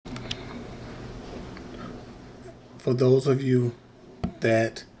for those of you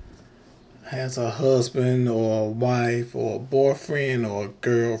that has a husband or a wife or a boyfriend or a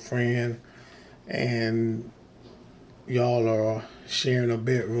girlfriend and y'all are sharing a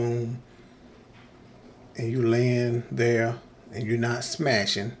bedroom and you laying there and you're not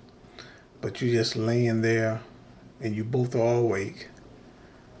smashing, but you just laying there and you both are awake,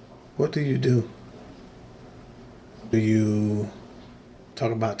 what do you do? Do you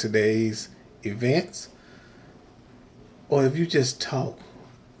talk about today's events? Or if you just talk,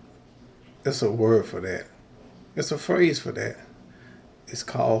 there's a word for that. It's a phrase for that. It's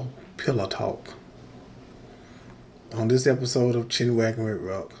called pillow talk. On this episode of Chin Wagging with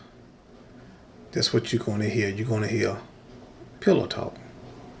Rock, that's what you're going to hear. You're going to hear pillow talk.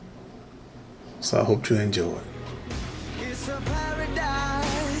 So I hope you enjoy it. It's a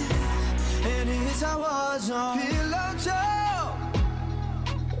paradise, and it's I was on pillow talk.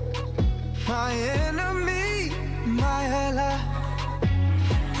 My enemy, my ally,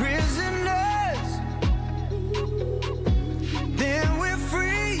 prisoners. Then we're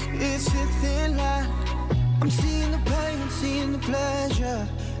free. It's a thin line. I'm seeing the pain, seeing the pleasure.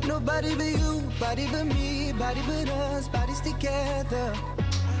 Nobody but you, body but me, body but us, bodies together.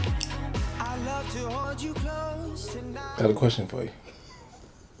 I love to hold you close tonight. Got a question for you.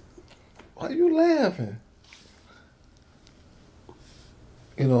 Why are you laughing?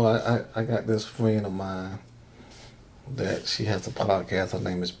 You know, I got this friend of mine that she has a podcast. Her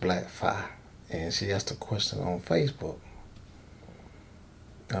name is Black Fire, and she asked a question on Facebook.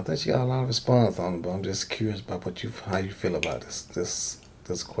 I think she got a lot of response on it, but I'm just curious about how you feel about this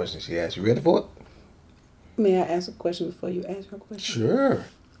question she asked. You ready for it? May I ask a question before you ask her question? Sure.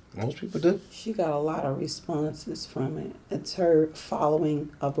 Most people do. She got a lot of responses from it. It's her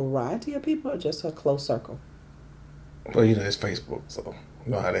following a variety of people or just her close circle? Well, you know, it's Facebook, so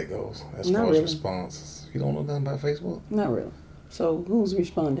you know how that goes. As Not far as really. responses. You don't know nothing about Facebook? Not really. So who's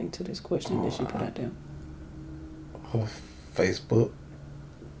responding to this question that she put out there? Her Facebook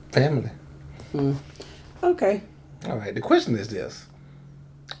family. Okay. All right. The question is this: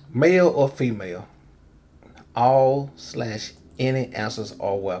 male or female? All/any answers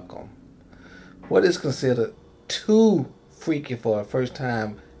are welcome. What is considered too freaky for a first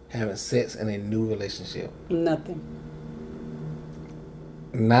time having sex in a new relationship? Nothing.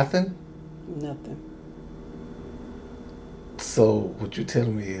 Nothing? Nothing. So what you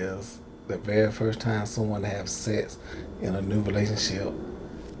telling me is the very first time someone has sex in a new relationship,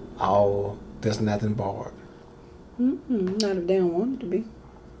 there's nothing barred. Not if they don't want it to be.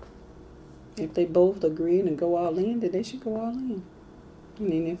 If they both agree and go all in, then they should go all in. I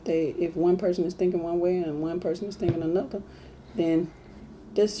mean, if one person is thinking one way and one person is thinking another, then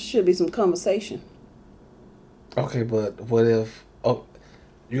there should be some conversation. Okay, but what if... Oh,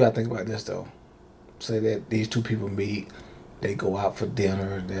 you got to think about this, though. Say that these two people meet, they go out for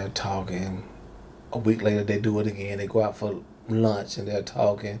dinner, they're talking. A week later, they do it again. They go out for lunch, and they're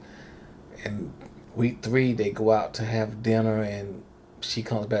talking. And week 3, they go out to have dinner, and she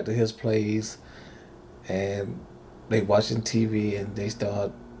comes back to his place, and they watching TV, and they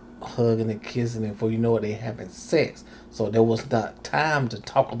start hugging and kissing, and before you know it, they having sex. So there was not time to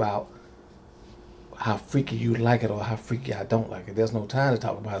talk about how freaky you like it or how freaky I don't like it. There's no time to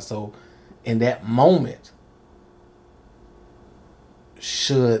talk about it. So in that moment,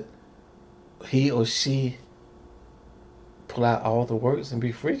 should he or she pull out all the works and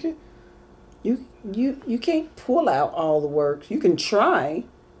be freaky? You can't pull out all the works. You can try,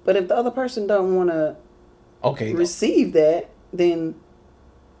 but if the other person don't want to receive that, then...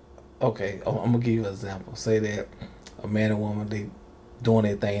 Okay, I'm going to give you an example. Say that a man and woman, they doing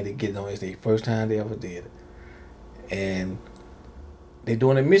their thing, they getting on. It's their first time they ever did it. And they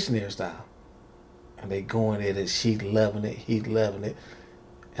doing it missionary style. And they going at it, she loving it, he loving it.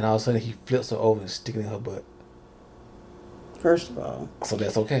 And all of a sudden he flips her over and sticking in her butt. First of all... So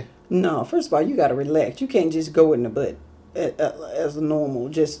that's okay? No, first of all, you got to relax. You can't just go in the butt as a normal.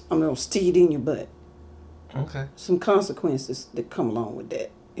 Just, I'm going to stick it in your butt. Okay. Some consequences that come along with that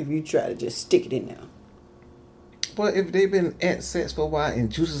if you try to just stick it in there. But if they've been at sex for a while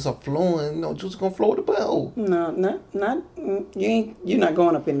and juices are flowing, juices going to flow in the butthole. No, you're not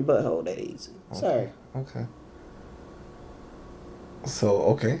going up in the butthole that easy. Okay. Sorry. Okay. So,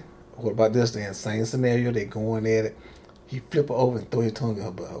 okay. What about this then? Same scenario, they going at it. He flip her over and throw his tongue in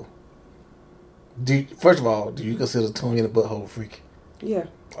her butthole. First of all, do you consider tongue in the butthole freaky? Yeah.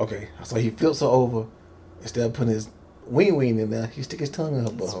 Okay, so he flips her over. Instead of putting his wing in there, he stick his tongue in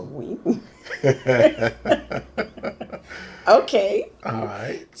her butthole. Okay. All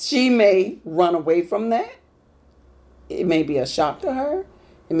right. She may run away from that. It may be a shock to her.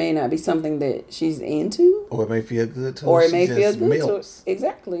 It may not be something that she's into. Or it may feel good to her. Or it may feel good melts. to her.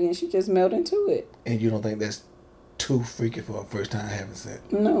 Exactly. And she just melt into it. And you don't think that's too freaky for a first time having sex?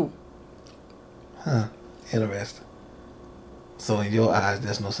 No. Huh. Interesting. So in your eyes,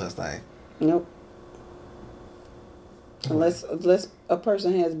 there's no such thing? Nope. Unless a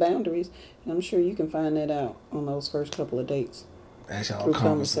person has boundaries. And I'm sure you can find that out on those first couple of dates. That's y'all through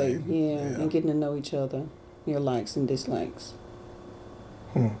conversation. Yeah, and getting to know each other. Your likes and dislikes.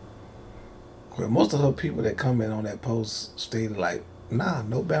 Well, most of the people that comment on that post stated like, nah,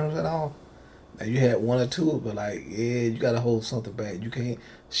 no boundaries at all. Now you had one or two, but like, yeah, you gotta hold something back. You can't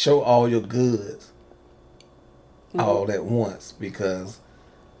show all your goods all at once because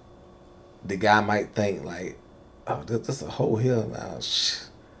the guy might think like, oh, this a whole hill now.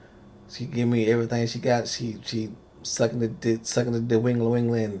 She give me everything she got. She sucking the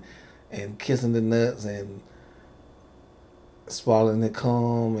wingly and kissing the nuts and swallowing the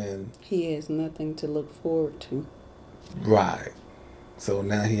cum, and he has nothing to look forward to. Right. So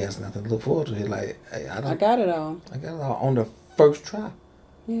now he has nothing to look forward to. He's like, hey, I got it all. I got it all on the first try.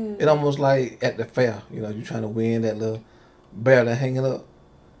 Yeah. It almost like at the fair, you're trying to win that little bear that hanging up.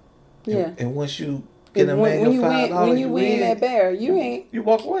 Yeah. And once you get a man your $5, when you win that bear, you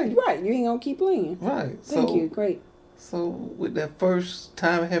walk away. Right. You ain't gonna keep playing. Right. Thank you. Great. So with that first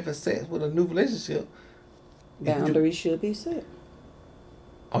time having sex with a new relationship, boundaries should be set.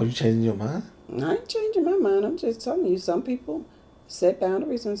 Oh, you changing your mind? I ain't changing my mind. I'm just telling you, some people set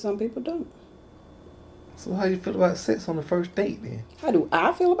boundaries and some people don't. So how you feel about sex on the first date then? How do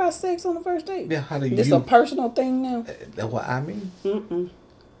I feel about sex on the first date? Yeah, how do you? This a personal thing now? That's what I mean. I'm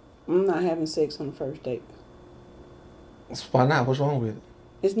not having sex on the first date. So why not? What's wrong with it?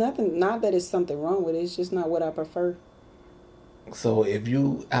 It's nothing, not that it's something wrong with it. It's just not what I prefer. So if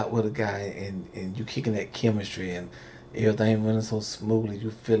you out with a guy and you kicking that chemistry and everything running so smoothly,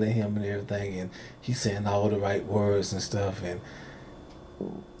 you feeling him and everything, and he's saying all the right words and stuff, and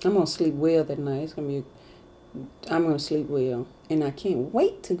I'm gonna sleep well that night. I'm gonna sleep well, and I can't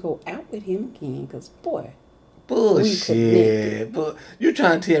wait to go out with him again. Cause boy, bullshit. But you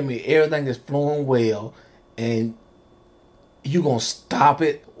trying to tell me everything is flowing well, and you gonna stop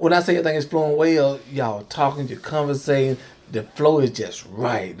it? When I say everything is flowing well, y'all talking, you're conversating, the flow is just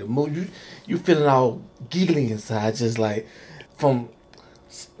right. The mood, you feeling all giggly inside, just like from.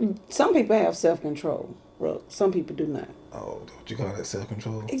 Some people have self-control. Well, some people do not. Oh, don't you call that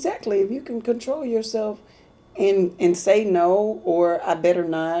self-control? Exactly. If you can control yourself and say no, or I better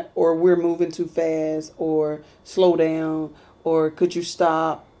not, or we're moving too fast, or slow down, or could you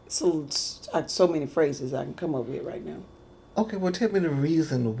stop? So many phrases I can come up with right now. Okay, well, tell me the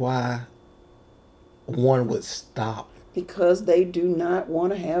reason why one would stop. Because they do not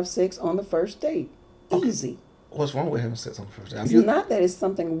want to have sex on the first date. Easy. What's wrong with having sex on the first date? It's not that it's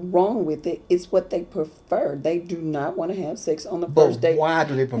something wrong with it. It's what they prefer. They do not want to have sex on the first date. Why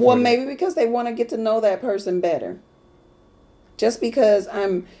do they prefer Well, that? maybe because they want to get to know that person better. Just because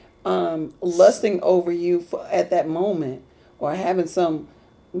I'm lusting over you at that moment or having some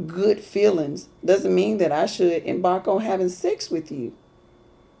good feelings doesn't mean that I should embark on having sex with you.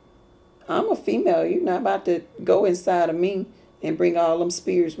 I'm a female. You're not about to go inside of me and bring all them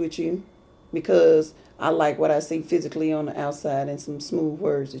spears with you because I like what I see physically on the outside and some smooth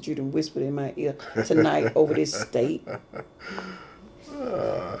words that you done whispered in my ear tonight over this state.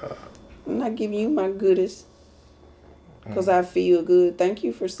 I'm not giving you my goodies because I feel good. Thank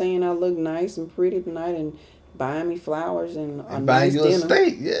you for saying I look nice and pretty tonight and buying me flowers and a nice dinner. Buying you a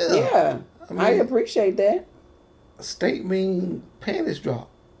steak, yeah. Yeah, I appreciate that. Steak mean panties drop.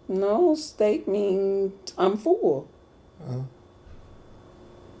 No, steak means I'm full.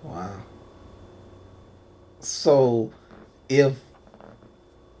 Wow. So, I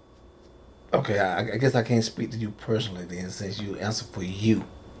guess I can't speak to you personally then, since you answer for you.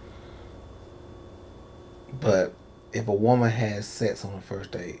 But if a woman has sex on the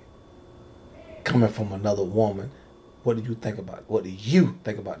first date, coming from another woman, what do you think about it? What do you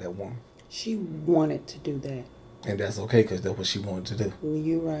think about that woman? She wanted to do that. And that's okay because that's what she wanted to do.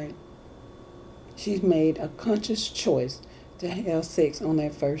 You're right. She's made a conscious choice to have sex on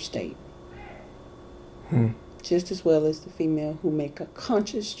that first date. Just as well as the female who make a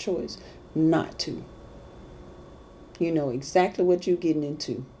conscious choice not to. You know exactly what you're getting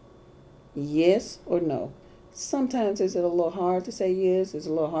into. Yes or no. Sometimes it's a little hard to say yes. It's a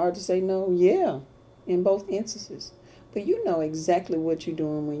little hard to say no. Yeah, in both instances. But you know exactly what you're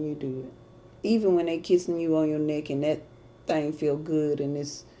doing when you do it. Even when they kissing you on your neck and that thing feel good and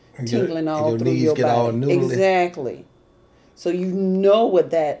it's tingling all through your body. All noodly. Exactly. So you know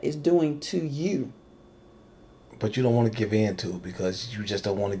what that is doing to you. But you don't want to give in to it because you just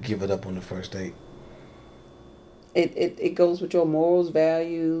don't want to give it up on the first date. It goes with your morals,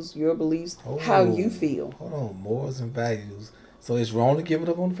 values, your beliefs, how you feel. Hold on, morals and values. So it's wrong to give it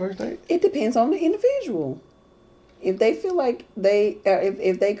up on the first date? It depends on the individual. If they feel like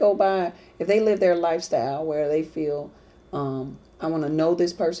if they live their lifestyle where they feel, I want to know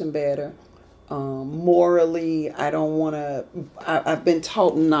this person better. Morally, I don't want to. I've been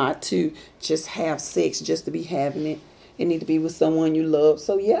taught not to just have sex just to be having it. It need to be with someone you love.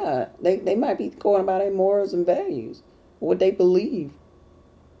 So yeah, they might be going about their morals and values, what they believe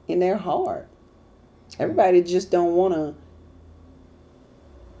in their heart. Everybody just don't want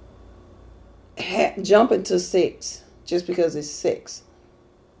to jump into sex just because it's sex.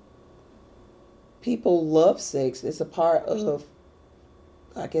 People love sex. It's a part of,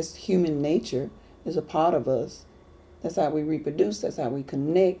 I guess, human nature. Is a part of us. That's how we reproduce. That's how we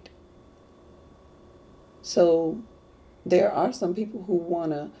connect. So there are some people who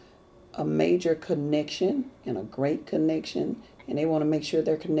want a major connection and a great connection, and they want to make sure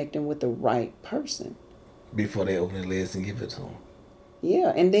they're connecting with the right person before they open their legs and give it to them.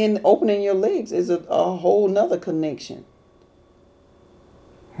 Yeah, and then opening your legs is a whole nother connection.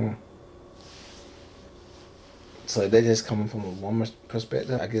 So they're just coming from a woman's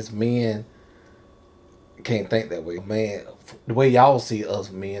perspective. I guess men can't think that way. Man, the way y'all see us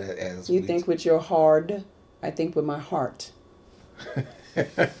men as you think with your heart, I think with my heart.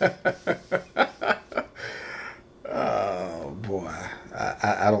 Oh boy,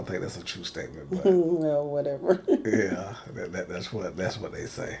 I don't think that's a true statement. But well, whatever. Yeah, that's what they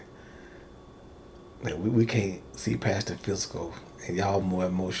say. Like we can't see past the physical, and y'all more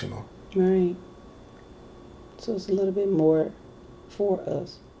emotional. Right. So it's a little bit more for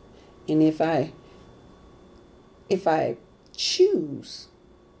us, and if I choose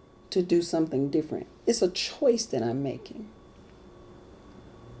to do something different, it's a choice that I'm making.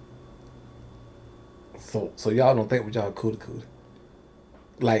 So y'all don't think with y'all cootie.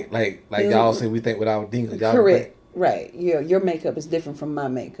 Like y'all say we think with our dingers. Y'all correct. Right. Yeah, your makeup is different from my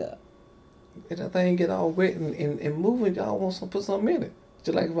makeup. If that thing get all wet and moving, y'all want to put something in it.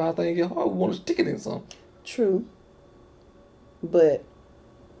 Just like if our thing get hard, we want to stick it in something. True. But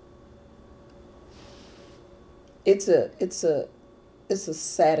it's a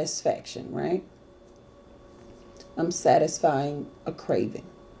satisfaction, right? I'm satisfying a craving.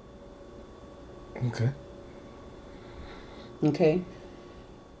 Okay.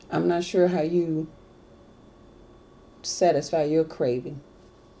 I'm not sure how you satisfy your craving.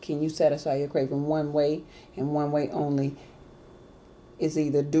 Can you satisfy your craving one way and one way only? It's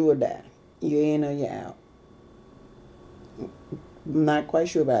either do or die. You're in or you're out. I'm not quite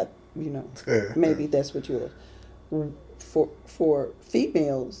sure about, maybe that's what you're. For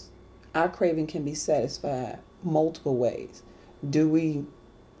females, our craving can be satisfied multiple ways. Do we,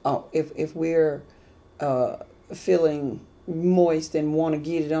 if we're feeling moist and want to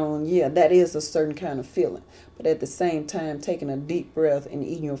get it on, yeah, that is a certain kind of feeling. But at the same time, taking a deep breath and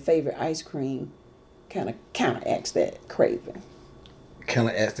eating your favorite ice cream kind of counteracts that craving.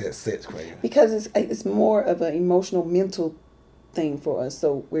 Counteracts that sex craving. Because it's more of an emotional, mental thing for us.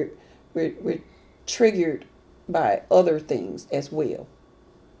 So we're triggered by other things as well.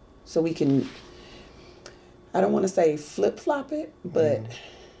 So we can, I don't want to say flip-flop it, but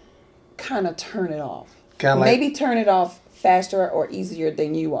kind of turn it off. Maybe turn it off faster or easier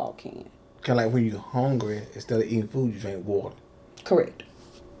than you all can. Kind of like when you're hungry, instead of eating food, you drink water. Correct.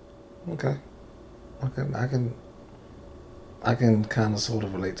 Okay. I can kind of sort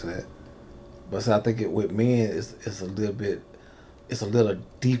of relate to that. But so I think with men, it's a little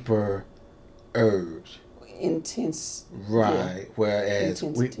deeper urge. Intense. Right. Yeah. Whereas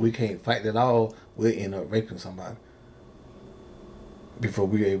we can't fight at all, we'll end up raping somebody. Before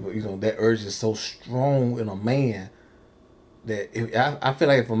we're able, that urge is so strong in a man that I feel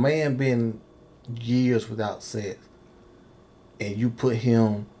like if a man been years without sex and you put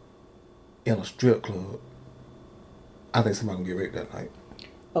him in a strip club, I think somebody gonna get raped that night.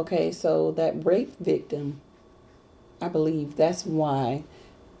 Okay, so that rape victim, I believe that's why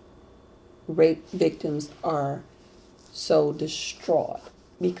rape victims are so distraught,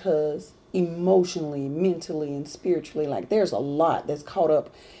 because emotionally, mentally, and spiritually, like there's a lot that's caught up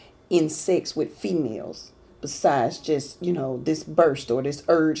in sex with females besides just, this burst or this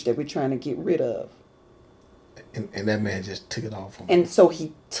urge that we're trying to get rid of. And that man just took it off. And so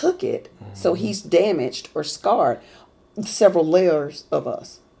he took it, so he's damaged or scarred several layers of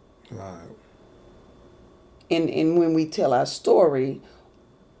us. Right. And when we tell our story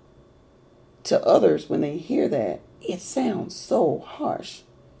to others, when they hear that, it sounds so harsh.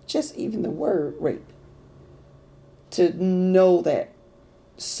 Just even the word rape. to know that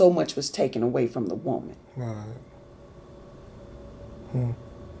so much was taken away from the woman. Right.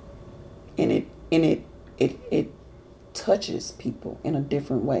 And it touches people in a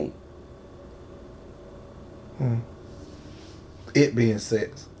different way. It being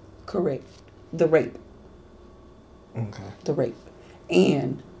sex. Correct. The rape. Okay. The rape.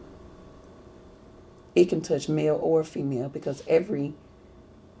 And it can touch male or female because every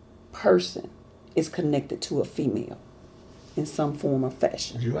person is connected to a female in some form or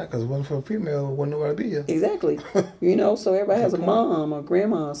fashion. You're right, because it wasn't for a female, it wasn't nobody be here. Exactly. So everybody has a mom, a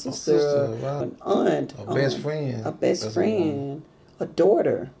grandma, a sister, right. an aunt, A best friend. a best friend, a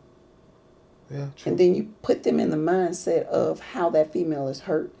daughter. Yeah, true. And then you put them in the mindset of how that female is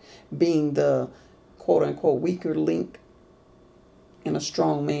hurt, being the quote unquote weaker link, and a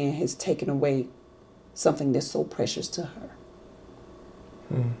strong man has taken away something that's so precious to her.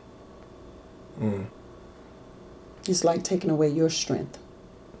 It's like taking away your strength.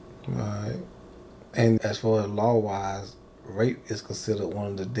 Right. And as far as law-wise, rape is considered one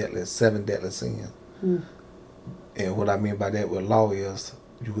of the 7 deadly sins. And what I mean by that with law is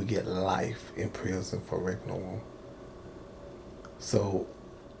you would get life in prison for raping a woman. So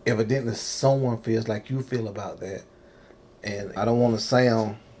evidently someone feels like you feel about that. And I don't want to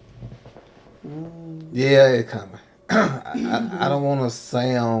sound... Yeah, it's coming. I don't want to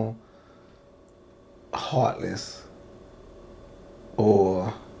sound heartless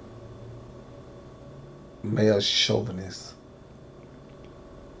or male chauvinist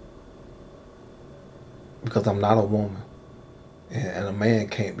because I'm not a woman, and a man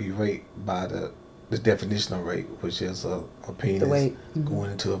can't be raped by the definition of rape, which is a penis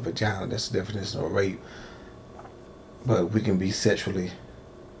going into a vagina. That's the definition of rape. But we can be sexually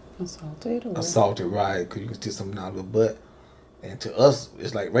assaulted, right? Because you can steal something out of the butt, and to us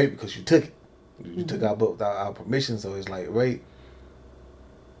it's like rape because you took it. You took our butt without our permission, so it's like rape.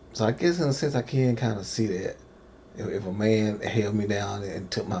 So I guess in a sense I can kind of see that. If a man held me down and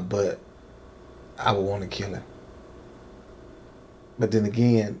took my butt, I would want to kill him. But then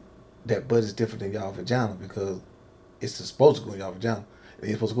again, that butt is different than y'all vagina because it's supposed to go in y'all vagina. It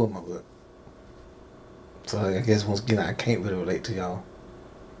ain't supposed to go in my butt. So I guess once again, I can't really relate to y'all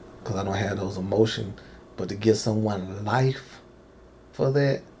because I don't have those emotions. But to give someone life for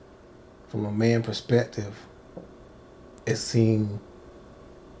that, from a man perspective, it seemed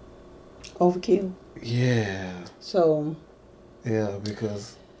overkill. Yeah. So. Yeah,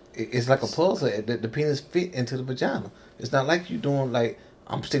 because it's like a puzzle. The penis fit into the vagina. It's not like you doing like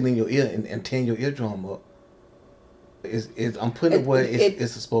I'm sticking in your ear and tearing your eardrum up. I'm putting it where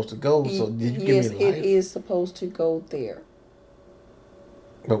it's supposed to go. So did you give me life? Yes, it is supposed to go there.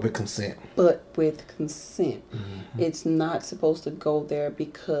 But with consent. It's not supposed to go there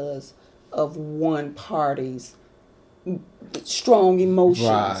because of one party's strong emotions.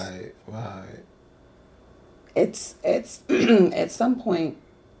 Right. It's at some point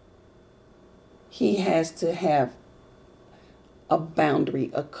he has to have a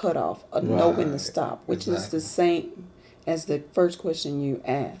boundary, a cutoff, know when to stop, which is the same as the first question you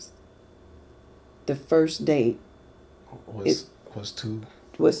asked. The first date was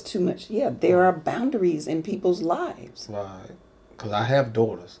too much. Yeah, there are boundaries in people's lives. Right. Because I have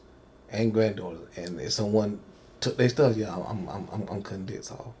daughters and granddaughters, and if someone took their stuff, I'm cutting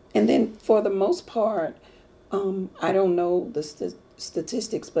dicks off. And then for the most part, I don't know the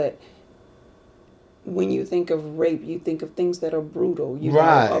statistics, but when you think of rape, you think of things that are brutal. You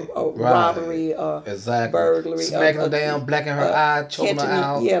know, a robbery, burglary, smacking her down, blacking her eye, choking her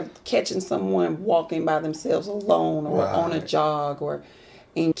out. Yeah, catching someone walking by themselves alone or on a jog or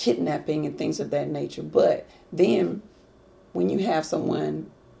in kidnapping and things of that nature. But then when you have someone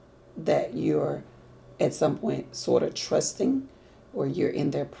that you're at some point sort of trusting, or you're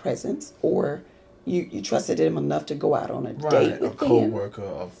in their presence, or you trusted them enough to go out on a date with them. A co-worker,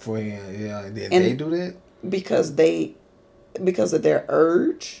 a friend, yeah. And they do that? Because of their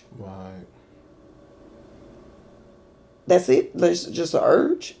urge. Right. That's it? There's just an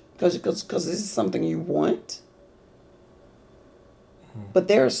urge? Because this is something you want? But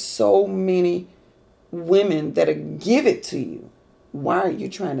there are so many women that give it to you. Why are you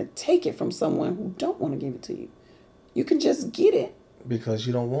trying to take it from someone who don't want to give it to you? You can just get it. Because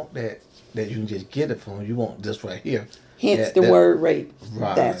you don't want that you can just get it from. You want this right here. Hence the word rape.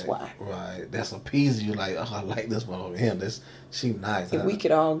 Right. That's why. Right. That's appeasing you like, oh, I like this one over him. She nice. If we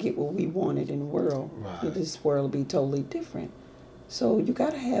could all get what we wanted in the world, this world would be totally different. So you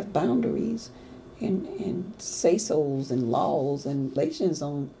got to have boundaries and say-sos and laws and relations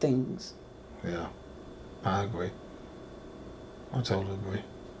on things. Yeah. I agree. I totally agree.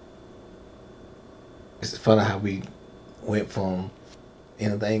 It's funny how we went from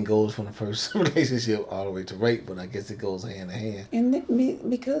anything goes from the first relationship all the way to rape, but I guess it goes hand in hand. And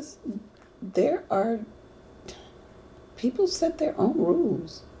because there are people set their own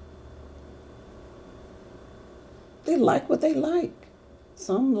rules. They like what they like.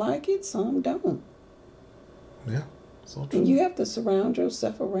 Some like it, some don't. Yeah, so true. And you have to surround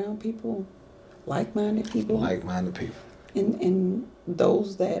yourself around people, like-minded people. Like-minded people. And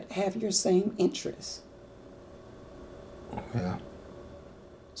those that have your same interests. Yeah.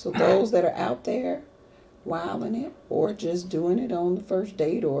 So those that are out there wilding it or just doing it on the first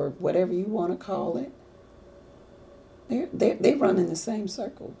date or whatever you want to call it, they run in the same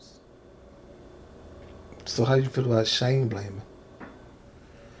circles. So how do you feel about shame blaming?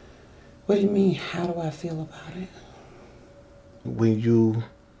 What do you mean, how do I feel about it? When you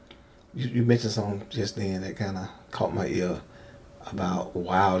mentioned something just then that kind of caught my ear about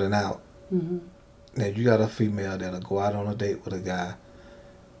wilding out. Mm-hmm. Now you got a female that'll go out on a date with a guy,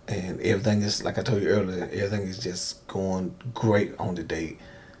 and everything is, like I told you earlier, everything is just going great on the date.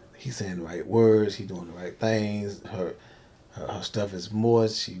 He's saying the right words, he's doing the right things, her stuff is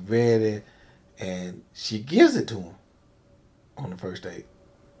moist, she ready, and she gives it to him on the first date.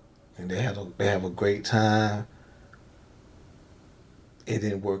 And they have a great time. It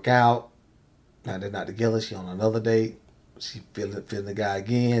didn't work out. Now they're not together. She on another date. She feeling the guy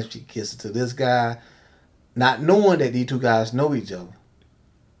again. She kisses to this guy, not knowing that these two guys know each other.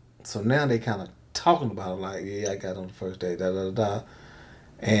 So now they kind of talking about it like, yeah, I got on the first date, da da da.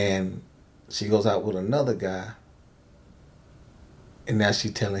 And she goes out with another guy, and now she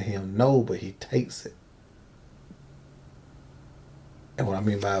telling him no, but he takes it. And what I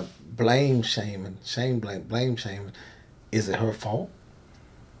mean by blame shaming, blame shaming, is it her fault?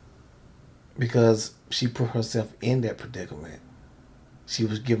 Because she put herself in that predicament. She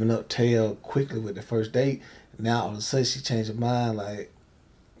was giving up tail quickly with the first date. Now all of a sudden she changed her mind like,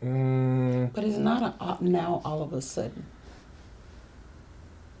 But it's not now all of a sudden.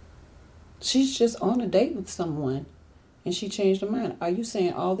 She's just on a date with someone and she changed her mind. Are you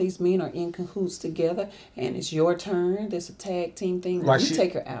saying all these men are in cahoots together and it's your turn? There's a tag team thing. Right, you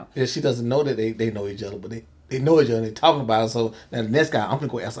take her out. Yeah, she doesn't know that they know each other, but they know each other and they're talking about it. So now the next guy, I'm going to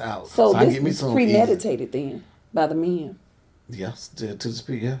go ask her out. So I this get me is some premeditated easy. Then by the men. Yes, to the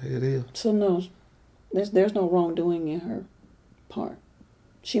speed, yeah, it is. So no, there's no wrongdoing in her part.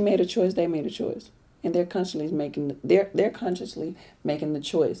 She made a choice, they made a choice. And they're consciously making the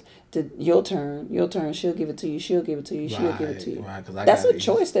choice. Your turn, she'll give it to you, she'll give it to you, she'll give it to you. Right, that's a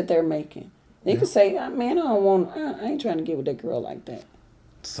choice that they're making. They could say, man, I ain't trying to get with that girl like that.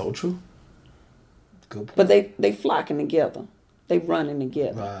 So true. Good point. But they flocking together. They running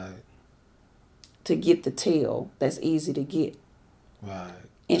together. Right. To get the tail that's easy to get. Right.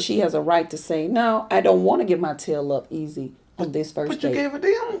 And she has a right to say, no, I don't want to get my tail up easy on this first date. But you gave it to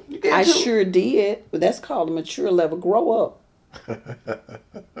him. I sure did. But that's called a mature level. Grow up.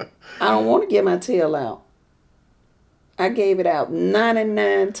 I don't want to get my tail out. I gave it out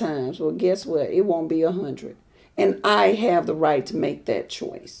 99 times. Well, guess what? It won't be 100. And I have the right to make that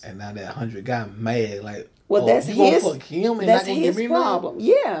choice. And now that 100 got mad, like, well, that's his. Fuck him and that's not his give me problem. none?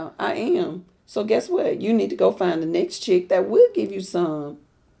 Yeah, I am. So guess what? You need to go find the next chick that will give you some.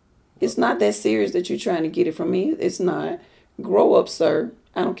 It's not that serious that you're trying to get it from me. It's not. Grow up, sir.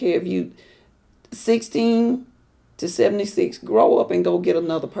 I don't care if you 16 to 76. Grow up and go get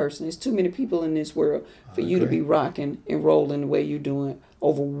another person. There's too many people in this world for you to be rocking and rolling the way you're doing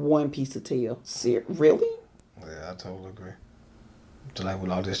over one piece of tail. Really? Yeah, I totally agree. So like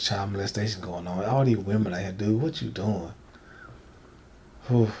with all this child molestation going on, all these women out here, dude, what you doing?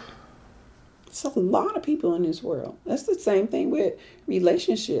 Whew. It's a lot of people in this world. That's the same thing with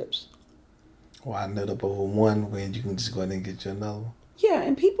relationships. Why nut up over one when you can just go ahead and get you another one? Yeah,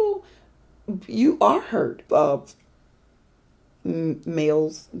 and people, you are hurt.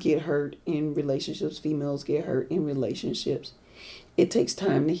 Males get hurt in relationships. Females get hurt in relationships. It takes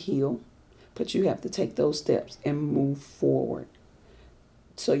time to heal, but you have to take those steps and move forward.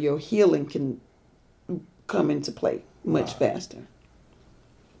 So your healing can come into play much faster.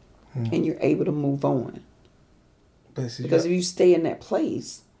 And you're able to move on. Because if you stay in that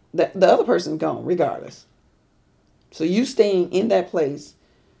place, the other person's gone regardless. So you staying in that place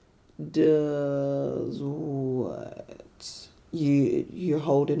does what? You're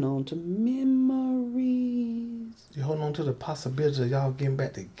holding on to memories. You're holding on to the possibility of y'all getting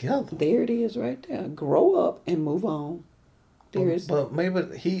back together. There it is right there. Grow up and move on. But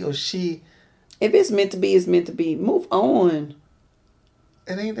maybe he or she... If it's meant to be, it's meant to be. Move on.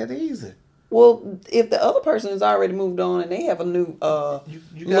 It ain't that easy. Well, if the other person has already moved on and they have a new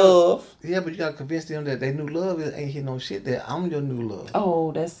You love. Yeah, but you gotta convince them that their new love ain't hit no shit. That I'm your new love.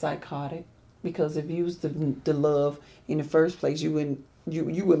 Oh, that's psychotic. Because if you was the love in the first place, you wouldn't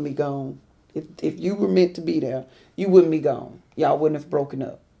be gone. If you were meant to be there, you wouldn't be gone. Y'all wouldn't have broken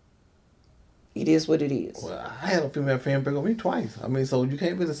up. It is what it is. Well, I had a female friend break up with me twice. I mean, so you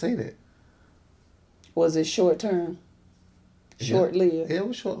can't really say that. Was it short term? Short lived? Yeah, it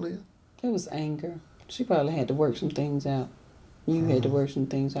was short lived. It was anger. She probably had to work some things out. You had to work some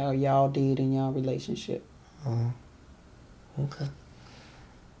things out. Y'all did in y'all relationship. Okay.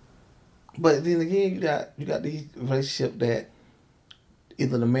 But then again, you got these relationships that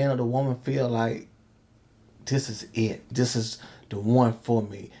either the man or the woman feel like this is it. This is the one for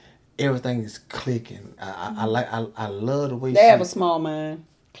me. Everything is clicking. I love the way they have a small mind,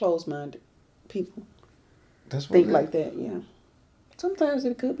 closed minded people. That's what think like that. Yeah. Sometimes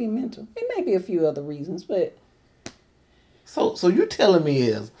it could be mental. It may be a few other reasons, but so you're telling me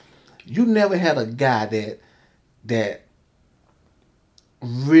is you never had a guy that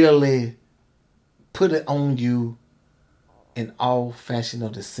really put it on you in all fashion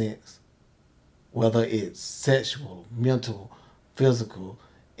of the sense, whether it's sexual, mental, physical,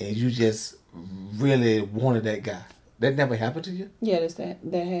 and you just really wanted that guy. That never happened to you? Yeah, that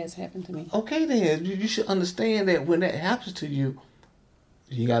has happened to me. Okay, then you should understand that when that happens to you,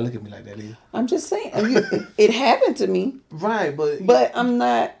 you gotta look at me like that, either. I'm just saying, it happened to me. Right, but I'm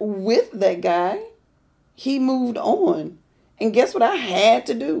not with that guy. He moved on, and guess what I had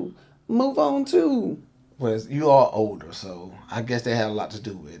to do? Move on too. Well, you are older, so I guess that had a lot to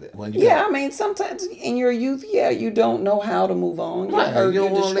do with it. I mean, sometimes in your youth, you don't know how to move on. You're right, hurt, you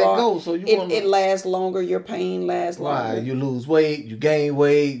don't want to let go, so it lasts longer. Your pain lasts longer. Right, you lose weight, you gain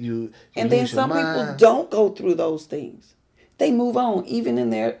weight, and then some people don't go through those things. They move on, even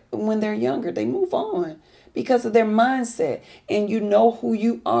when they're younger. They move on because of their mindset, and you know who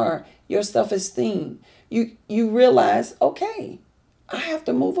you are. Your self-esteem. You realize, okay, I have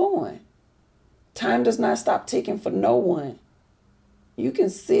to move on. Time does not stop ticking for no one. You can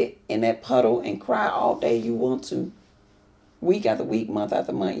sit in that puddle and cry all day you want to. Week after week, month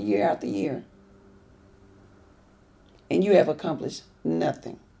after month, year after year. And you have accomplished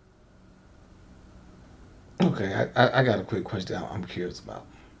nothing. Okay, I got a quick question I'm curious about.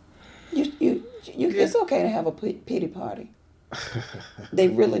 It's okay to have a pity party. They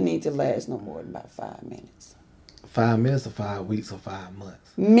really need to last no more than about 5 minutes. 5 minutes or 5 weeks or 5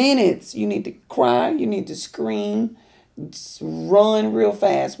 months? Minutes. You need to cry. You need to scream. Run real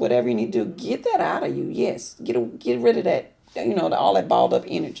fast. Whatever you need to do. Get that out of you. Yes. Get rid of that, all that balled up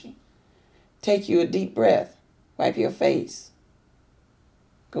energy. Take you a deep breath. Wipe your face.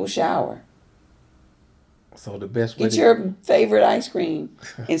 Go shower. So the best way Get your favorite ice cream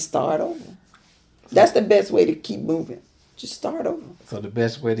and start over. That's the best way to keep moving. Just start over. So the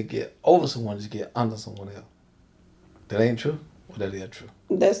best way to get over someone is to get under someone else. That ain't true? Or that is true?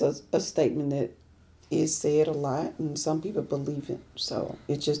 That's a statement that is said a lot, and some people believe it. So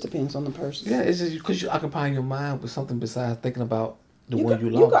it just depends on the person. Yeah, it's just because you occupy your mind with something besides thinking about the one you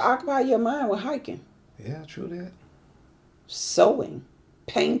lost. You can occupy your mind with hiking. Yeah, true that. Sewing.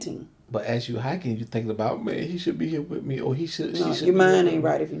 Painting. But as you hiking, you're thinking about, man, he should be here with me, or she should. Your mind ain't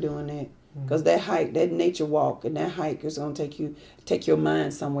right if you're doing that. Because that hike, that nature walk, and that hike is going to take your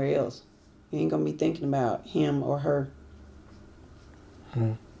mind somewhere else. You ain't going to be thinking about him or her.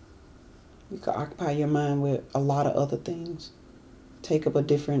 You can occupy your mind with a lot of other things. Take up a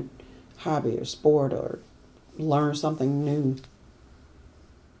different hobby or sport or learn something new.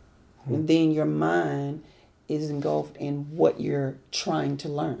 And then your mind is engulfed in what you're trying to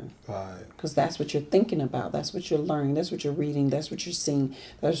learn. Right. Because that's what you're thinking about. That's what you're learning. That's what you're reading. That's what you're seeing.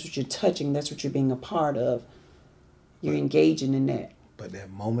 That's what you're touching. That's what you're being a part of. You're engaging in that. But that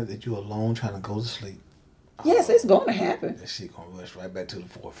moment that you're alone trying to go to sleep. Yes, it's going to happen. That shit going to rush right back to the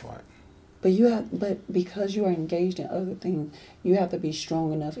forefront. But because you are engaged in other things, you have to be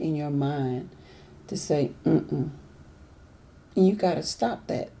strong enough in your mind to say, And you got to stop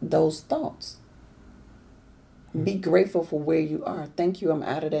those thoughts. Be grateful for where you are. Thank you, I'm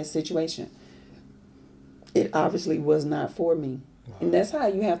out of that situation. It obviously was not for me. Wow. And that's how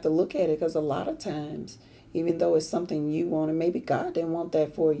you have to look at it, because a lot of times, even though it's something you wanted, maybe God didn't want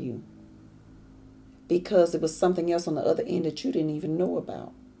that for you. Because it was something else on the other end that you didn't even know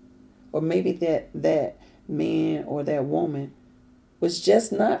about. Or maybe that man or that woman was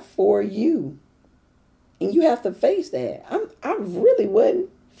just not for you. And you have to face that. I really wasn't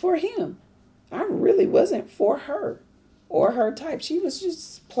for him. I really wasn't for her or her type. She was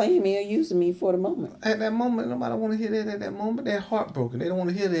just playing me or using me for the moment. At that moment, nobody want to hear that at that moment. They're heartbroken. They don't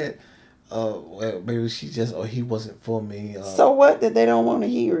want to hear that, well, maybe she just, or he wasn't for me. So what that they don't want to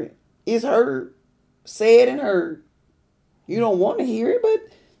hear it? It's heard, said and heard. You don't want to hear it, but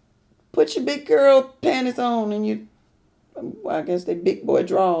put your big girl panties on and you, well, I guess they big boy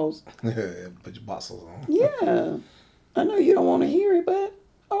draws. Put your boxers on. Yeah, I know you don't want to hear it, but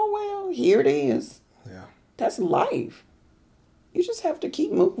oh well, here it is. Yeah. That's life. You just have to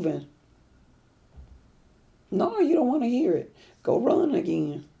keep moving. No, you don't want to hear it. Go run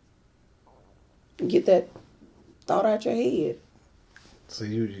again. Get that thought out your head. So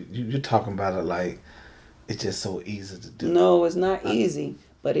you're talking about it like it's just so easy to do. No, it's not easy,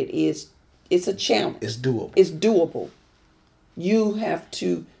 but it is. It's a challenge. It's doable. It's doable. You have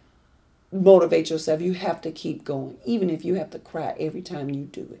to motivate yourself. You have to keep going, even if you have to cry every time you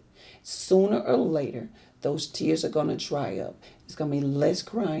do it. Sooner or later, those tears are going to dry up. It's going to be less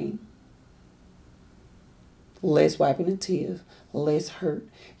crying, less wiping the tears, less hurt.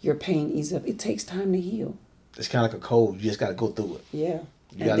 Your pain eases up. It takes time to heal. It's kind of like a cold. You just got to go through it. Yeah.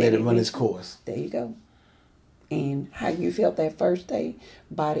 You got to let it run its course. There you go. And how you felt that first day,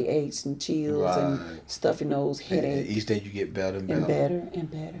 body aches and chills and stuffy nose, headache. And each day you get better and better. And better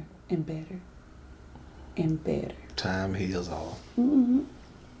and better and better and better. Time heals all. Mm-hmm.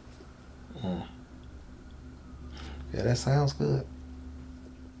 Yeah, that sounds good.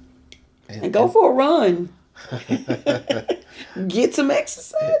 And go for a run. Get some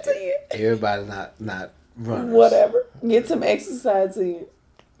exercise in. Everybody not runners. Whatever. Get some exercise in.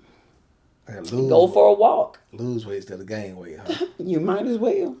 Lose, go for a walk. Lose weight instead of gain weight, huh? You might as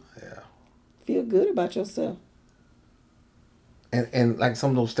well. Yeah. Feel good about yourself. And like some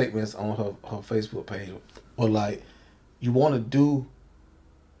of those statements on her Facebook page were like, you want to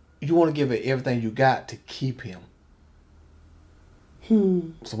give it everything you got to keep him.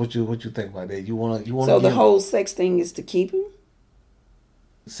 So what you think about that? You want to. So the whole sex thing is to keep him?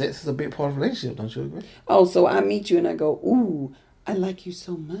 Sex is a big part of a relationship, don't you agree? Oh, so I meet you and I go, ooh, I like you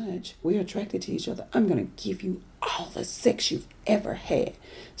so much. We're attracted to each other. I'm going to give you all the sex you've ever had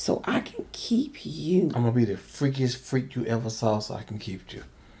so I can keep you. I'm going to be the freakiest freak you ever saw so I can keep you.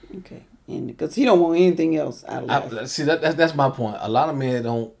 Okay. And because he don't want anything else out of life. See, that's my point. A lot of men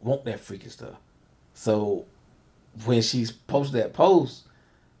don't want that freaky stuff. So when she's posted that post,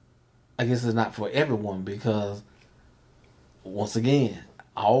 I guess it's not for everyone because, once again,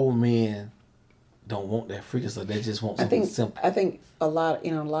 all men don't want that freaky stuff. They just want something simple. I think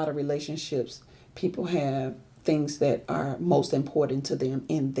in a lot of relationships, people have things that are most important to them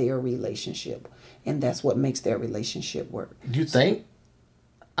in their relationship, and that's what makes their relationship work. Do you think?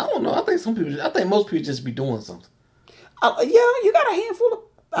 I don't know. I think most people just be doing something. Yeah, you got a handful of.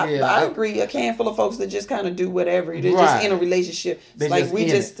 I agree. A handful of folks that just kind of do whatever. They're just in a relationship. It's like we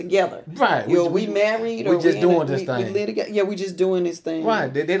just together. Right. We married or we just doing this thing. We live together. Yeah, we just doing this thing. Right.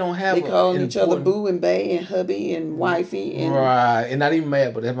 They don't have. They calling each other boo and bae and hubby and wifey and. Right. And not even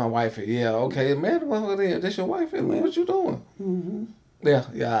mad, but that's my wifey. Yeah. Okay. Mad. Well, that's your wifey. Yeah. What you doing? Mm-hmm. Yeah.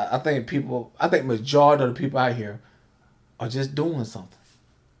 Yeah. I think majority of the people out here are just doing something.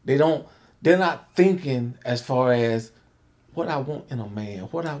 They're not thinking as far as what I want in a man,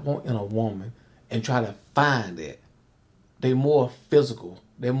 what I want in a woman, and try to find it. They more physical.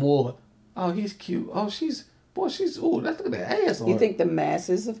 They're more, oh, he's cute. Oh, ooh, look at that ass on her. You think the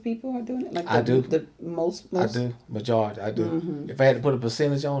masses of people are doing it? Like I do. The most? I do. Majority, I do. Mm-hmm. If I had to put a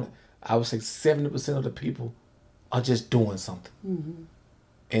percentage on it, I would say 70% of the people are just doing something. Mm-hmm.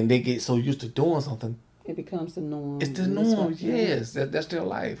 And they get so used to doing something. It becomes the norm. It's the norm, yes. That's their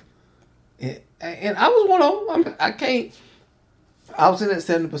life. And I was one of them. I was in that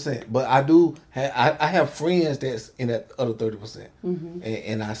 70%, but I have friends that's in that other 30%. Mm-hmm.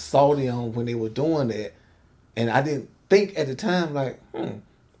 And I saw them when they were doing that, and I didn't think at the time, like,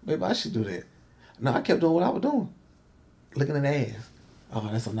 maybe I should do that. No, I kept doing what I was doing. Looking at the ass. Oh,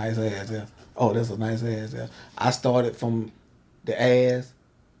 that's a nice ass there. Oh, that's a nice ass there. I started from the ass,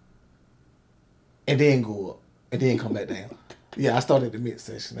 and then go up, and then come back down. Yeah, I started the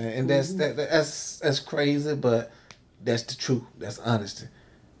midsection, and that's crazy, but that's the truth. That's honesty.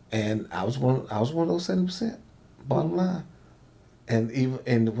 And I was one of those 70%. Bottom line.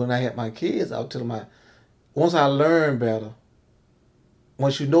 And when I had my kids, I would tell them once I learned better,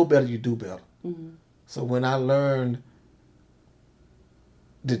 once you know better, you do better. Mm-hmm. So when I learned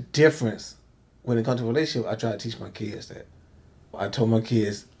the difference when it comes to relationship, I try to teach my kids that. I told my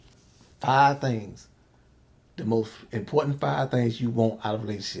kids 5 things. The most important 5 things you want out of a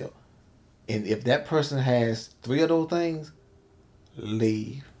relationship. And if that person has 3 of those things,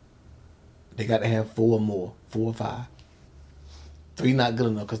 leave. They got to have 4 more, 4 or 5. 3 not good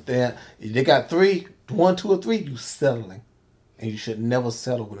enough because they got 3, 1, 2, or 3, you settling. and you should never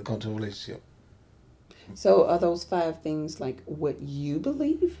settle when it comes to a relationship. So are those 5 things like what you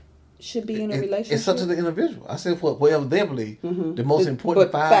believe should be in a relationship? It's up to the individual. I said whatever they believe. Mm-hmm. The most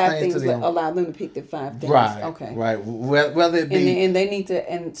important but 5 things to them. Allow them to pick the 5 things. Right. Okay. Right. Whether it be and they need to,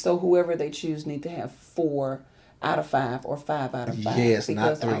 and so whoever they choose need to have 4 out of 5 or 5 out of 5. Yes,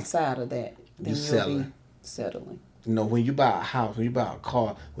 because not 3. outside of that, then you'll be settling. You know, when you buy a house, when you buy a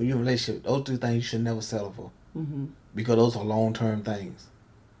car, when you're in a relationship, those 3 things you should never settle for. Mm-hmm. Because those are long-term things.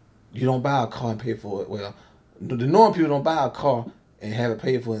 You don't buy a car and pay for it. Well, the normal people don't buy a car and have it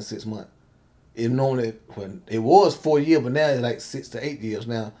paid for in 6 months. It normally, when it was 4 years, but now it's like 6 to 8 years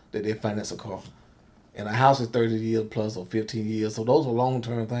now that they finance a car. And a house is 30 years plus or 15 years. So those are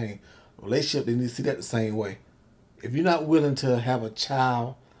long-term things. Relationship, they need to see that the same way. If you're not willing to have a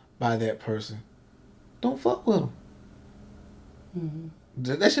child by that person, don't fuck with them.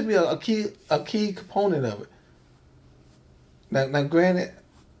 Mm-hmm. That should be a key component of it. Now, granted,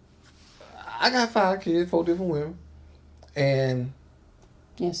 I got 5 kids, 4 different women, and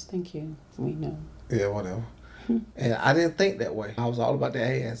yes, thank you. We know. Yeah, whatever. And I didn't think that way. I was all about the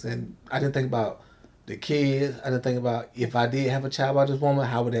ass, and I didn't think about the kids. I didn't think about if I did have a child by this woman,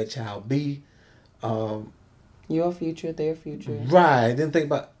 how would that child be? Your future, their future. Right. I didn't think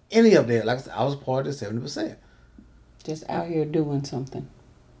about any of that. Like I said, I was part of the 70%. Just out here doing something.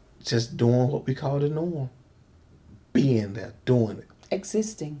 Just doing what we call the norm. Being there, doing it.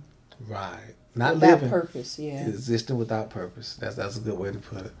 Existing. Right. Not without living. Purpose, yeah. Existing without purpose. That's a good way to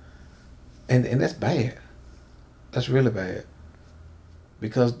put it. And that's bad. That's really bad.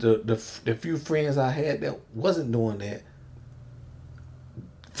 Because the few friends I had that wasn't doing that,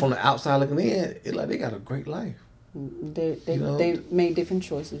 from the outside looking in, it's like they got a great life. They made different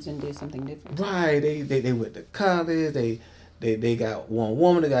choices and did something different. Right. They went to college. They got one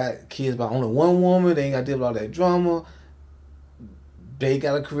woman. They got kids by only one woman. They ain't got to deal with all that drama. They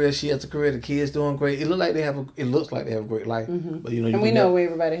got a career. She has a career. The kids doing great. It looks like they have a great life. Mm-hmm. But you and we know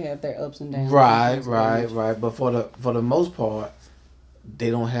everybody have their ups and downs. Right. But for the most part, they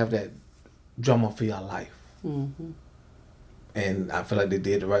don't have that drama for your life. Mm-hmm. And I feel like they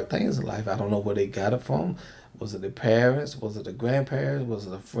did the right things in life. I don't know where they got it from. Was it the parents? Was it the grandparents? Was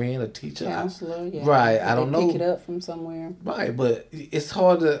it a friend, a teacher? Counselor, yeah. Right, I don't know. Pick it up from somewhere. Right, but it's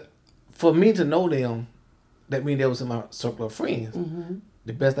hard for me to know them. That means they was in my circle of friends. Mm-hmm.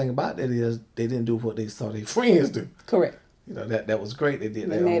 The best thing about that is they didn't do what they saw their friends do. Correct. You know, that was great. They did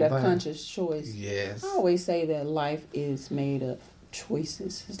that. They made a conscious choice. Yes. I always say that life is made of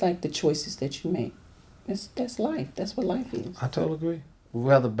choices. It's like the choices that you make. That's life. That's what life is. I totally agree.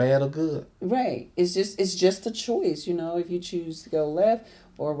 Whether bad or good. Right. It's just a choice, if you choose to go left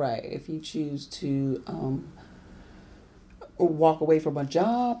or right. If you choose to walk away from a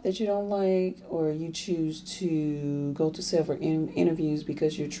job that you don't like, or you choose to go to several interviews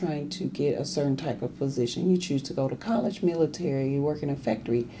because you're trying to get a certain type of position. You choose to go to college, military, you work in a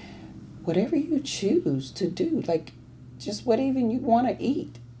factory. Whatever you choose to do, like just whatever you want to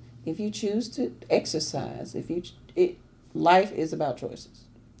eat. If you choose to exercise, life is about choices.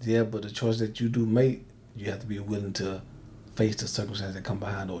 Yeah, but the choice that you do make, you have to be willing to face the circumstances that come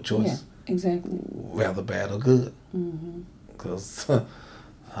behind those choices. Yeah, exactly. Whether bad or good. Mm-hmm. Because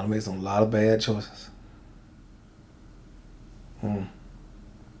I made a lot of bad choices. Damn.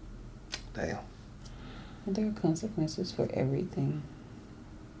 And there are consequences for everything.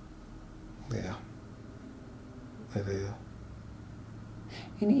 Yeah. It is.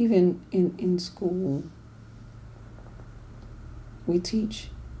 And even in school, we teach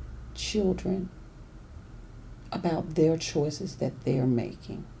children about their choices that they're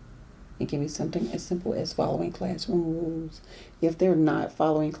making. It can be something as simple as following classroom rules. If they're not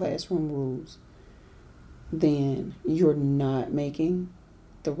following classroom rules, then you're not making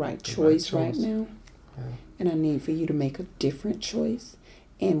the right choice right now. Yeah. And I need for you to make a different choice.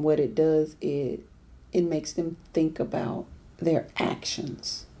 And what it does is it makes them think about their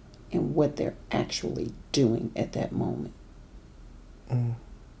actions and what they're actually doing at that moment. At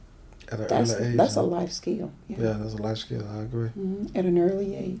an That's early age. a life skill. Yeah, that's a life skill. I agree. At an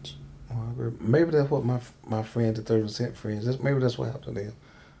early age. Oh, I agree. Maybe that's what my friends, the 30% friends, maybe that's what happened to them.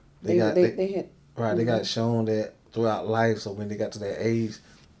 They had right. They got shown that throughout life. So when they got to that age,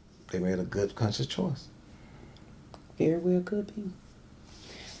 they made a good conscious choice. Very well could be.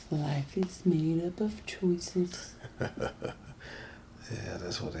 Life is made up of choices. Yeah,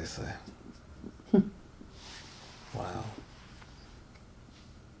 that's what they say. Wow.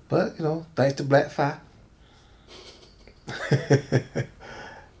 But, thanks to Black Fi.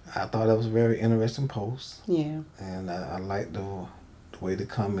 I thought that was a very interesting post. Yeah. And I liked the way the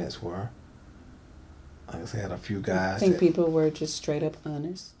comments were. Like I said, I had a few I guys. think people were just straight up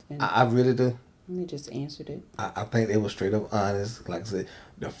honest. And I really do. they just answered it. I think they were straight up honest. Like I said,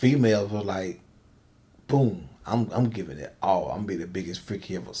 the females were like, boom, I'm giving it all. I'm be the biggest freak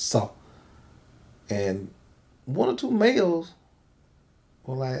he ever saw. And one or two males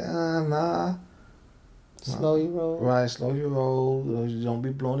were like, nah. Slow your roll. Right, slow your roll. You don't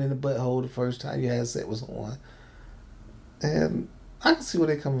be blown in the butthole the first time you had sex with someone. And I can see where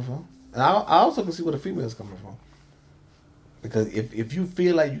they're coming from. And I also can see where the female's coming from. Because if you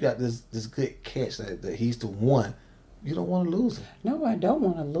feel like you got this good catch that he's the one, you don't want to lose him. No, I don't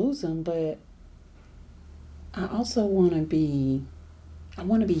want to lose him, but I also want to be. I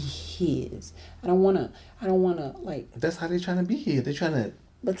want to be his. I don't want to like. That's how they're trying to be here. They're trying to.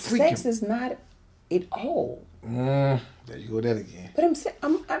 But sex is not it all. There you go, that again. But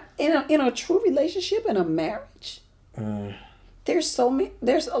I'm in a true relationship, in a marriage. There's so many.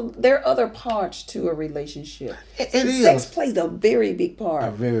 There are other parts to a relationship. Sex plays a very big part.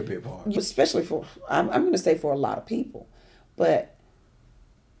 A very big part. Especially for I'm going to say for a lot of people, but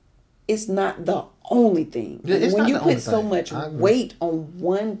it's not the only thing. It's when not you the only put so thing. much weight on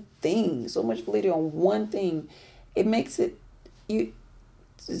one thing, so much validity on one thing, it makes it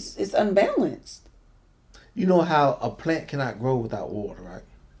it's unbalanced. You know how a plant cannot grow without water, right?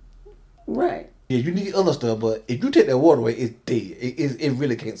 Right. Yeah, you need other stuff, but if you take that water away, it's dead. It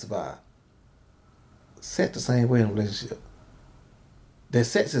really can't survive. Sex the same way in a relationship. That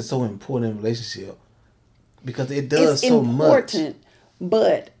sex is so important in a relationship because it does so much. It's important,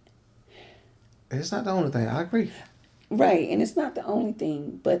 but it's not the only thing. I agree. Right, and it's not the only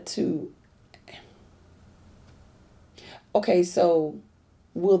thing, but to... Okay, so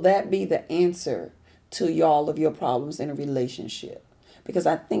will that be the answer to all of your problems in a relationship? Because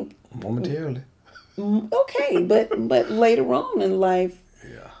I think... Momentarily. Okay, but later on in life,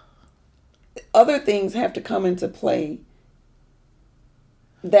 other things have to come into play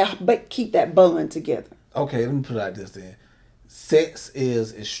but keep that bond together. Okay, let me put it like this then. Sex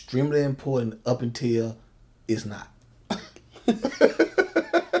is extremely important up until it's not.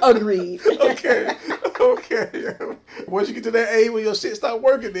 Agreed. Okay. Once you get to that age when your shit start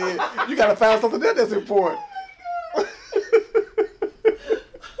working, then you gotta find something else that's important.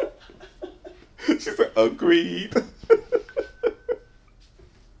 She said, agreed.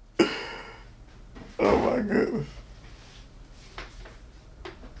 Oh my goodness.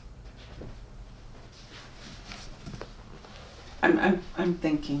 I'm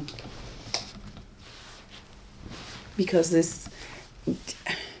thinking because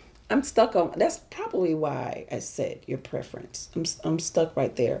I'm stuck on. That's probably why I said your preference. I'm stuck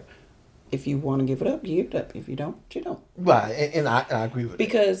right there. If you want to give it up, give it up. If you don't, you don't. Right, and I agree with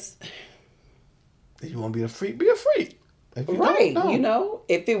because if you want to be a freak, be a freak. If you right, don't. You know,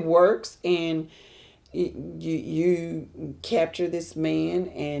 if it works and you capture this man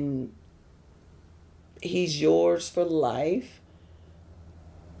and he's yours for life.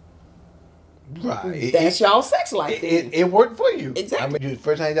 Right. That's y'all sex life then. It worked for you. Exactly. I mean,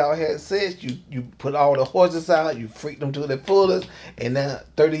 first time y'all had sex, you put all the horses out, you freaked them to the fullest, and now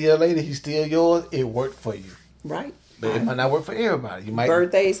 30 years later, he's still yours. It worked for you. Right. But it might not work for everybody. You might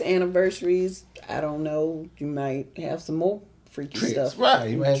birthdays, anniversaries, I don't know. You might have some more freaky tricks. stuff.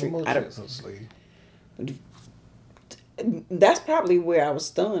 Right. You might have some more tricks on the sleeve. That's probably where I was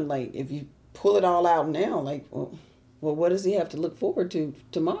stunned. Like, if you pull it all out now, like, well, what does he have to look forward to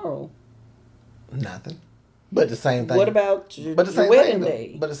tomorrow? Nothing. But the same thing. What about your wedding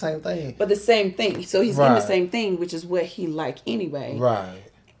day? But the same thing. But the same thing. So he's in the same thing, which is what he like anyway. Right.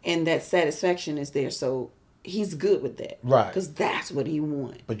 And that satisfaction is there. So he's good with that. Right. Because that's what he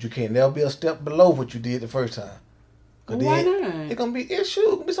wants. But you can't never be a step below what you did the first time. Why not? It's going to be issues. It's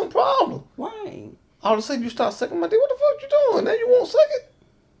going to be some problem. Why? All of a sudden you start sucking my dick. What the fuck you doing? Now you won't suck it?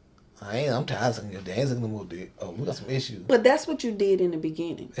 I'm tired of sucking your dick. I ain't sucking no more dick. Oh, we got some issues. But that's what you did in the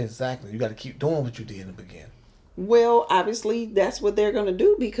beginning. Exactly. You got to keep doing what you did in the beginning. Well, obviously, that's what they're going to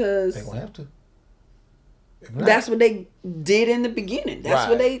do because... They're going to have to. That's what they did in the beginning. That's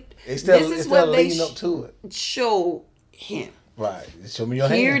what they... It's still leading up to it. Show him. Right. Show me your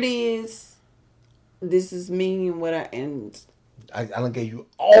hand. Here it is. This is me and what I done gave you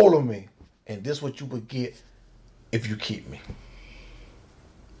all of me. And this what you would get if you keep me.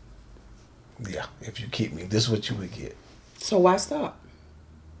 Yeah, if you keep me, this is what you would get. So why stop?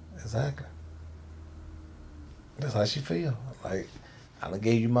 Exactly. That's how she feel. Like, I done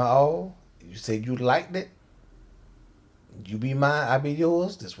gave you my all. You said you liked it. You be mine, I be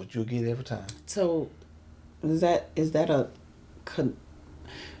yours. That's what you'll get every time. So, is that a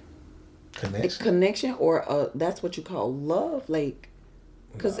connection or that's what you call love? Like,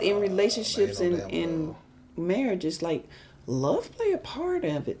 because in relationships and marriage is like love play a part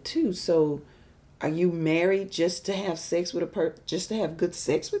of it too. So, are you married just to have sex with just to have good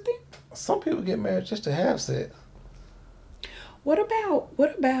sex with them? Some people get married just to have sex. What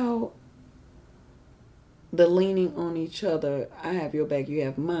about the leaning on each other? I have your back, you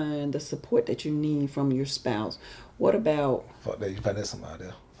have mine. The support that you need from your spouse. What about? Fuck that, you find that somebody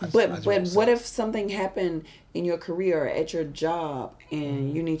else. But what if something happened in your career or at your job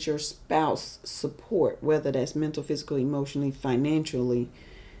and you need your spouse support, whether that's mental, physical, emotionally, financially,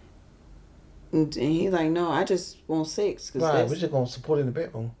 and he's like, no, I just want sex. Right, we're just gonna support in the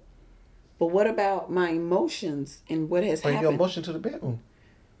bedroom. But what about my emotions and what has Bring happened? your emotion to the bedroom.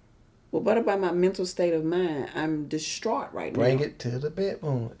 Well, what about my mental state of mind? I'm distraught right now. Bring it to the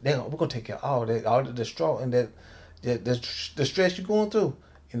bedroom. We're gonna take care of all that, all the distraught and the stress you're going through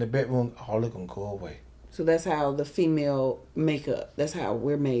in the bedroom. All it gonna go away. So that's how the female makeup. That's how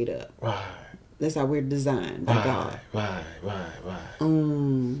we're made up. Right. That's how we're designed by God. Right.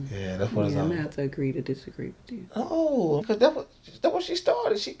 Yeah, that's what it's I'm all. gonna have to agree to disagree with you. Oh, because that's what she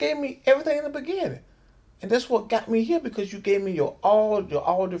started. She gave me everything in the beginning. And that's what got me here, because you gave me your all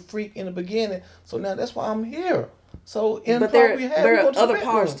the freak in the beginning. So now that's why I'm here. So but there are other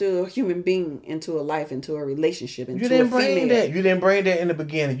parts to a human being, into a life, into a relationship, into you didn't a female. bring that. You didn't bring that in the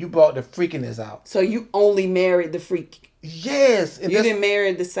beginning. You brought the freakiness out. So you only married the freak. Yes. You didn't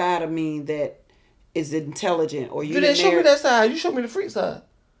marry the side of me that is intelligent, or you didn't show me that side. You showed me the freak side.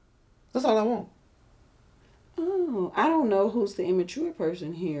 That's all I want. Oh, I don't know who's the immature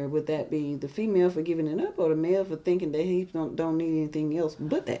person here. Would that be the female for giving it up, or the male for thinking that he don't need anything else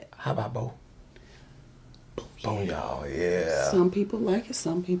but that? How about both? Boom, y'all, yeah. Some people like it,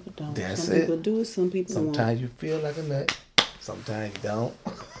 some people don't. That's some people do it, some people won't. Sometimes you feel like a nut, sometimes you don't.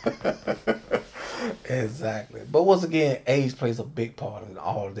 Exactly. But once again, age plays a big part in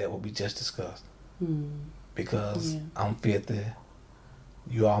all of that what we just discussed. Because I'm 50,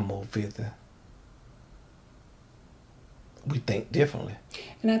 you almost 50. We think differently.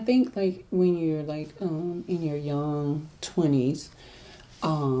 And I think like when you're like in your young 20s,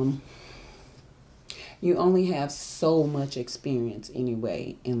 you only have so much experience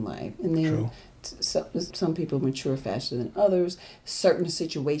anyway in life. And then some people mature faster than others. Certain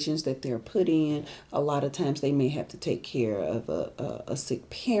situations that they're put in, a lot of times they may have to take care of a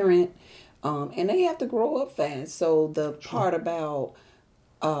sick parent. And they have to grow up fast. So the part about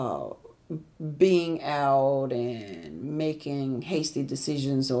being out and making hasty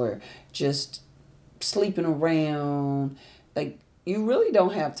decisions or just sleeping around, like, you really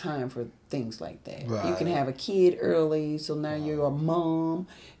don't have time for things like that. Right. You can have a kid early, so now you're a mom.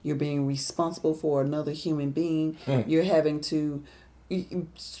 You're being responsible for another human being. You're having to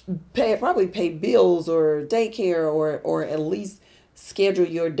probably pay bills or daycare or at least schedule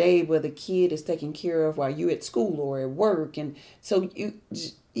your day where the kid is taken care of while you're at school or at work. And so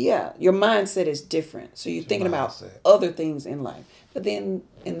your mindset is different. So you're thinking about other things in life. But then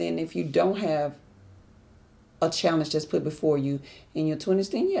if you don't have a challenge that's put before you in your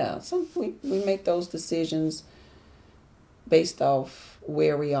 20s, then we make those decisions based off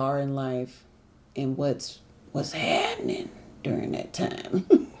where we are in life and what's happening during that time.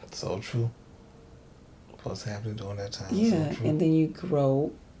 So true. What's happening during that time. Yeah, so and then you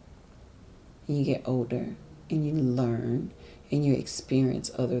grow, and you get older, and you learn, and you experience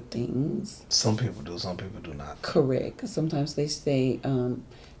other things. Some people do, some people do not. Correct. 'Cause sometimes they stay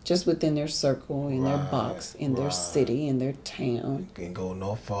just within their circle, in their box, in their city, in their town. You can go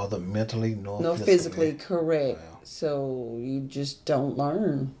no farther mentally, nor physically. Correct. Wow. So you just don't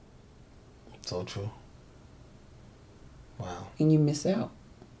learn. So true. Wow. And you miss out.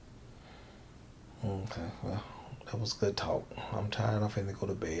 Okay, well, that was good talk. I'm tired. I'm finna go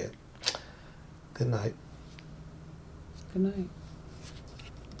to bed. Good night. Good night.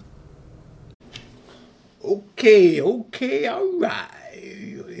 Okay, all right.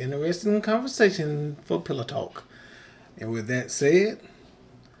 Interesting conversation for Pillow Talk. And with that said,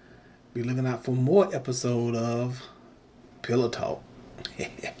 be looking out for more episode of Pillow Talk.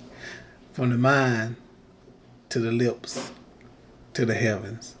 From the mind to the lips to the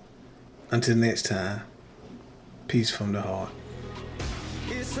heavens. Until next time, peace from the heart.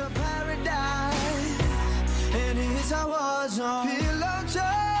 It's a paradise, and it's I was on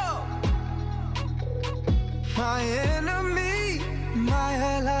PillowTalk. My enemy, my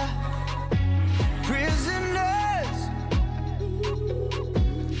ally, prisoners.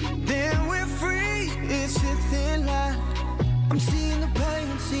 Then we're free, it's a thin line. I'm seeing the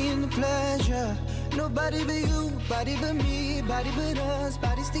pain, seeing the pleasure. Nobody but you, body but me, body but us,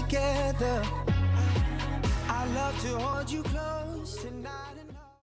 bodies together. I love to hold you close.